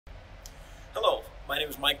My name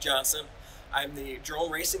is Mike Johnson. I'm the drone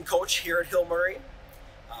racing coach here at Hill Murray.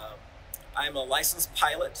 I'm a licensed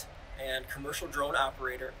pilot and commercial drone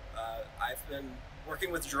operator. I've been working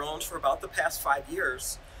with drones for about the past 5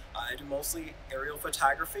 years. I do mostly aerial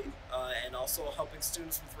photography and also helping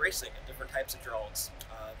students with racing and different types of drones.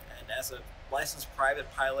 And as a licensed private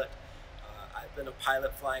pilot, I've been a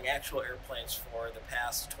pilot flying actual airplanes for the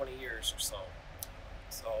past 20 years or so.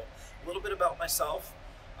 So a little bit about myself.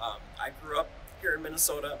 I grew up here in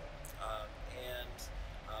Minnesota,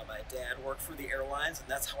 and my dad worked for the airlines, and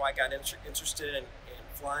that's how I got interested in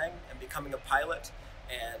flying and becoming a pilot.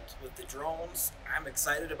 And with the drones, I'm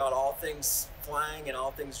excited about all things flying and all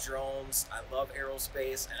things drones. I love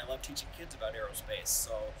aerospace, and I love teaching kids about aerospace.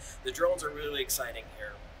 So the drones are really exciting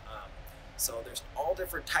here. So there's all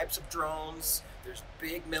different types of drones. There's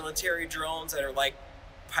big military drones that are like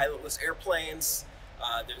pilotless airplanes.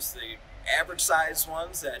 There's the average size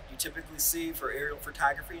ones that you typically see for aerial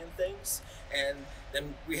photography and things. And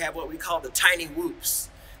then we have what we call the tiny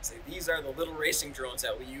whoops. So these are the little racing drones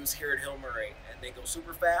that we use here at Hill Murray, and they go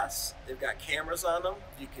super fast. They've got cameras on them.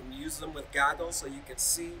 You can use them with goggles so you can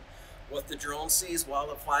see what the drone sees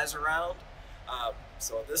while it flies around.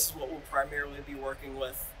 So this is what we'll primarily be working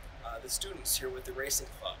with the students here with the racing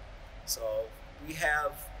club. So we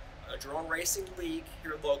have a drone racing league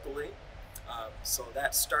here locally. So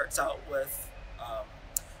that starts out with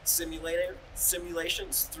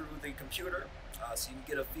simulations through the computer, so you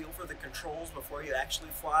can get a feel for the controls before you actually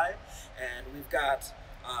fly. And we've got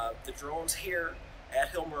the drones here at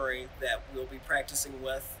Hill Murray that we'll be practicing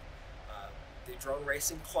with. The drone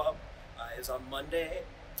racing club is on Monday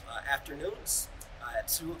afternoons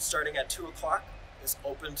starting at 2 o'clock. It's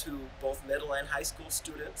open to both middle and high school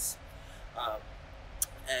students.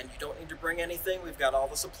 And you don't need to bring anything. We've got all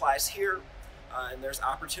the supplies here. And there's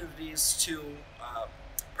opportunities to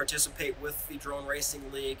participate with the Drone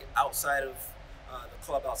Racing League outside of the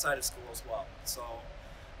club, outside of school as well. So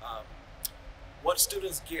what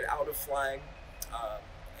students get out of flying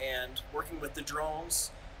and working with the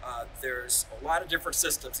drones, there's a lot of different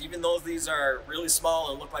systems. Even though these are really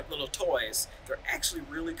small and look like little toys, they're actually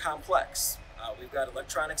really complex. We've got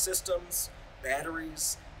electronic systems,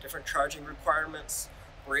 batteries, different charging requirements,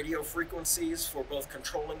 radio frequencies for both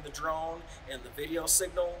controlling the drone and the video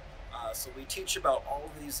signal. So we teach about all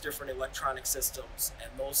of these different electronic systems,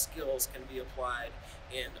 and those skills can be applied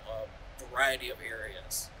in a variety of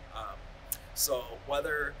areas. So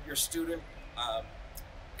whether your student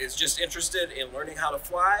is just interested in learning how to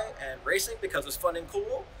fly and racing because it's fun and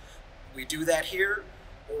cool, we do that here.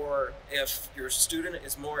 Or if your student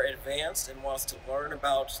is more advanced and wants to learn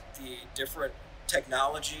about the different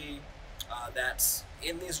technology that's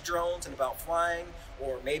in these drones and about flying,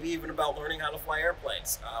 or maybe even about learning how to fly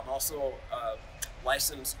airplanes. I'm also a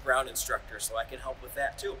licensed ground instructor, so I can help with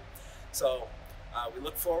that too. So we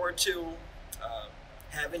look forward to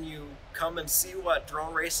having you come and see what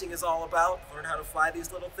drone racing is all about, learn how to fly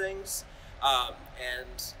these little things,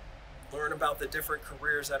 and learn about the different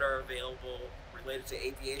careers that are available related to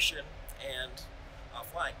aviation and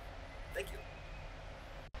flying. Thank you.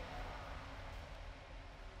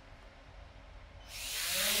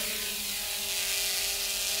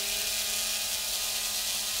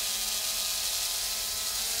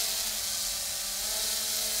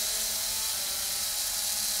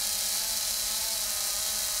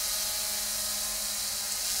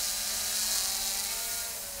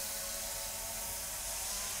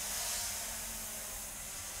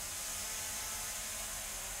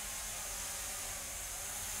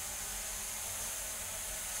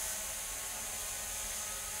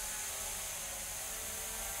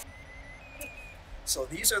 So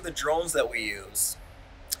these are the drones that we use,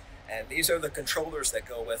 and these are the controllers that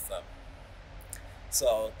go with them.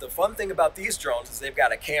 So the fun thing about these drones is they've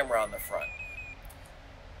got a camera on the front.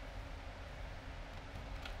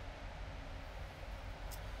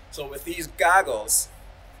 So with these goggles,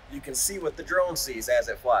 you can see what the drone sees as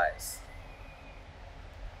it flies.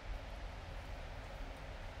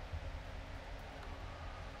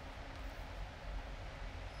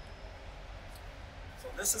 So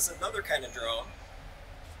this is another kind of drone.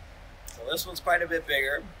 So this one's quite a bit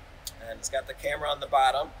bigger, and it's got the camera on the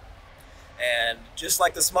bottom. And just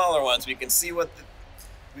like the smaller ones, we can see what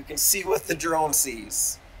the drone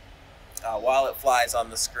sees while it flies on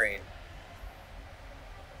the screen.